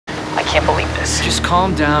can't believe this. Just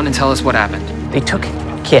calm down and tell us what happened. They took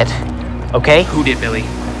Kit, okay? Who did, Billy?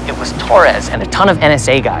 It was Torres and a ton of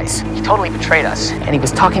NSA guys. He totally betrayed us. And he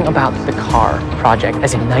was talking about the CAR project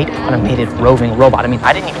as a night automated roving robot. I mean,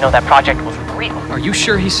 I didn't even know that project was real. Are you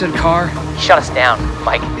sure he said car? He shut us down,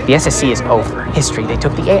 Mike. The SSC is over. History. They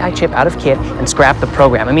took the AI chip out of Kit and scrapped the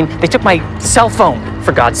program. I mean, they took my cell phone,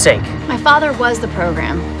 for God's sake. My father was the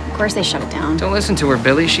program. Of course they shut it down. Don't listen to her,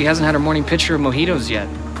 Billy. She hasn't had her morning pitcher of mojitos yet.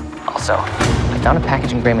 Also, I found a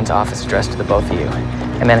package in Grayman's office addressed to the both of you.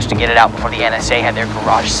 I managed to get it out before the NSA had their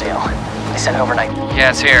garage sale. I sent it overnight.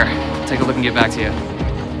 Yeah, it's here. Take a look and get back to you.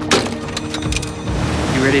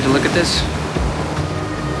 You ready to look at this?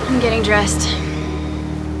 I'm getting dressed.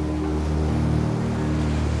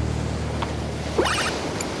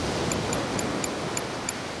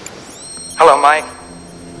 Hello, Mike.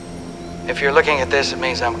 If you're looking at this, it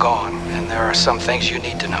means I'm gone, and there are some things you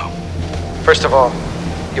need to know. First of all,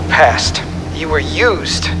 your past. You were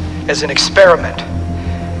used as an experiment.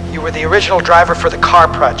 You were the original driver for the CAR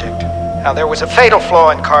project. Now, there was a fatal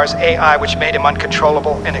flaw in CAR's AI which made him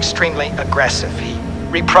uncontrollable and extremely aggressive. He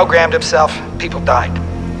reprogrammed himself, people died.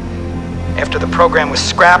 After the program was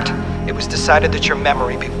scrapped, it was decided that your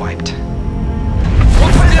memory be wiped.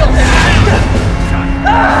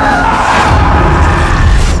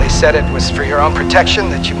 They said it was for your own protection,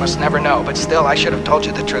 that you must never know, but still, I should have told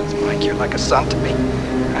you the truth, Mike. You're like a son to me.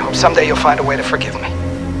 I hope someday you'll find a way to forgive me.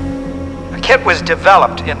 Kit was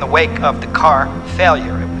developed in the wake of the CAR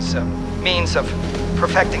failure. It was a means of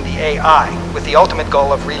perfecting the AI with the ultimate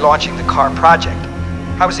goal of relaunching the CAR project.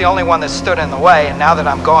 I was the only one that stood in the way, and now that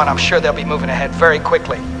I'm gone, I'm sure they'll be moving ahead very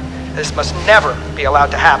quickly. This must never be allowed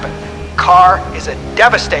to happen. CAR is a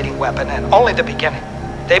devastating weapon and only the beginning.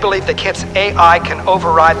 They believe that Kit's AI can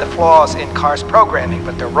override the flaws in CAR's programming,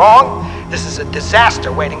 but they're wrong. This is a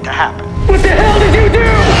disaster waiting to happen. What the hell did you do?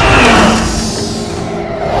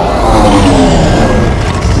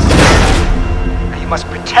 You must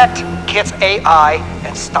protect Kit's AI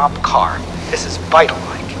and stop CAR. This is vital,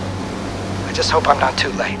 Mike. I just hope I'm not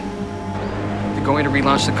too late. They're going to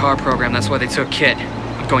relaunch the CAR program. That's why they took Kit.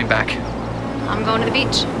 I'm going back. I'm going to the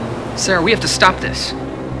beach. Sarah, we have to stop this.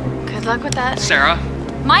 Good luck with that. Sarah?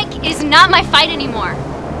 Mike is not my fight anymore.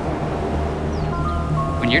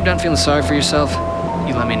 When you're done feeling sorry for yourself,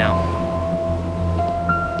 you let me know.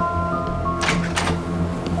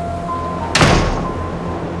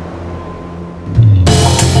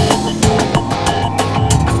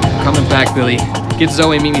 Coming back, Billy. Get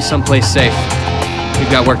Zoe and meet me someplace safe.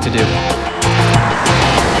 We've got work to do.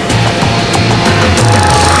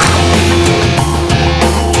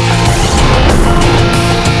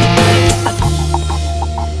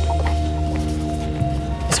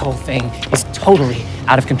 This whole thing is totally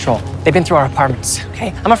out of control. They've been through our apartments,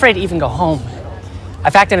 okay? I'm afraid to even go home.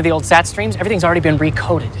 I've hacked into the old SAT streams. Everything's already been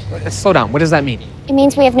recoded. Slow down. What does that mean? It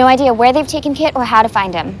means we have no idea where they've taken Kit or how to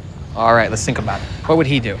find him. All right, let's think about it. What would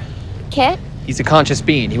he do? Kit? He's a conscious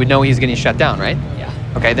being. He would know he's getting shut down, right?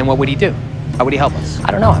 Yeah. Okay, then what would he do? How would he help us?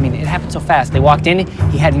 I don't know. I mean, it happened so fast. They walked in,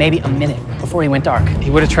 he had maybe a minute before he went dark. He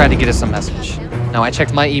would have tried to get us a message. Now, I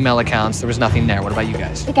checked my email accounts. There was nothing there. What about you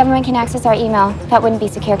guys? The government can access our email. That wouldn't be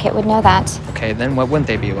secure. Kit would know that. Okay, then what wouldn't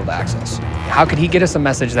they be able to access? How could he get us a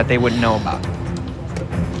message that they wouldn't know about?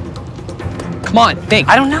 Come on, think.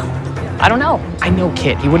 I don't know. I don't know. I know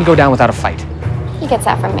Kit. He wouldn't go down without a fight. He gets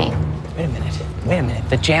that from me. Wait a minute. Wait a minute.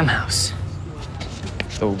 The Jam House.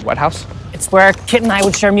 The what house? It's where Kit and I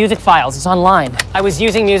would share music files. It's online. I was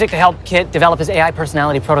using music to help Kit develop his AI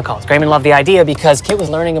personality protocols. Grayman loved the idea because Kit was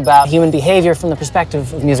learning about human behavior from the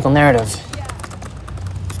perspective of musical narrative.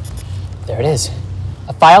 There it is.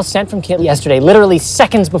 A file sent from Kit yesterday, literally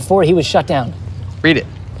seconds before he was shut down. Read it.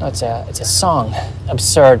 No, it's a song.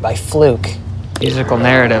 Absurd by Fluke. Musical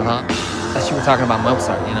narrative, huh? Thought you were talking about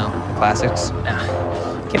Mozart, you know, the classics.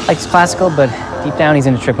 Nah. Kit likes classical, but deep down he's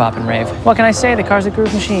into trip-hop and rave. What can I say? The car's a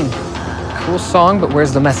groove machine. Cool song, but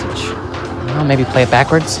where's the message? Well, maybe play it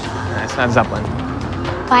backwards. It's not Zeppelin.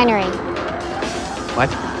 Binary. What?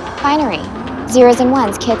 Binary. Zeros and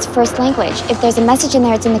ones, Kit's first language. If there's a message in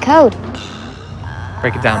there, it's in the code.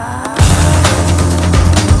 Break it down.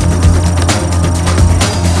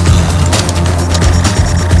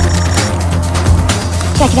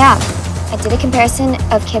 Check it out. I did a comparison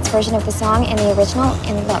of Kit's version of the song and the original,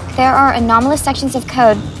 and look, there are anomalous sections of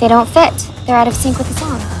code. They don't fit. They're out of sync with the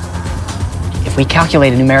song. If we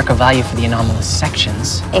calculate a numerical value for the anomalous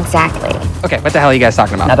sections... Exactly. Okay, what the hell are you guys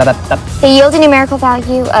talking about? They yield a numerical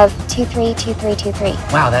value of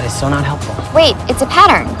 232323. Wow, that is so not helpful. Wait, it's a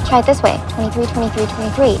pattern. Try it this way. 23, 23,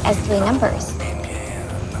 23 as 3 numbers.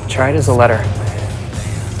 Try it as a letter.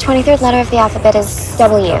 The 23rd letter of the alphabet is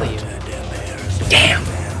W. Damn.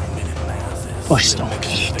 Push don't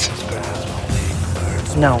eat.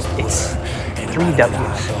 No, it's 3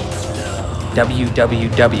 W's.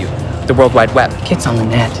 www. The World Wide Web. Kit's on the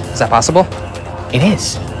net. Is that possible? It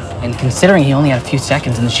is. And considering he only had a few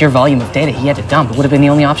seconds and the sheer volume of data he had to dump, it would have been the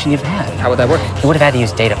only option you've had. How would that work? He would have had to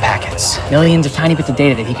use data packets. Millions of tiny bits of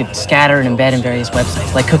data that he could scatter and embed in various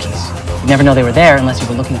websites, like cookies. You'd never know they were there unless you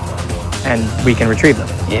were looking for them. And we can retrieve them.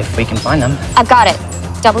 If we can find them. I've got it.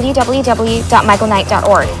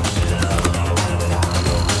 www.michaelknight.org.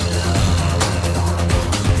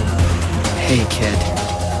 Hey, kid.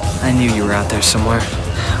 I knew you were out there somewhere.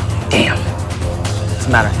 Damn. What's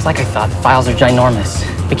the matter? It's like I thought. The files are ginormous.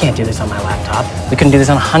 We can't do this on my laptop. We couldn't do this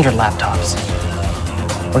on 100 laptops.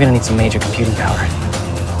 We're gonna need some major computing power.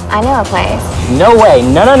 I know a place. No way.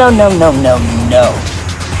 No.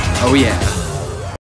 Oh, yeah.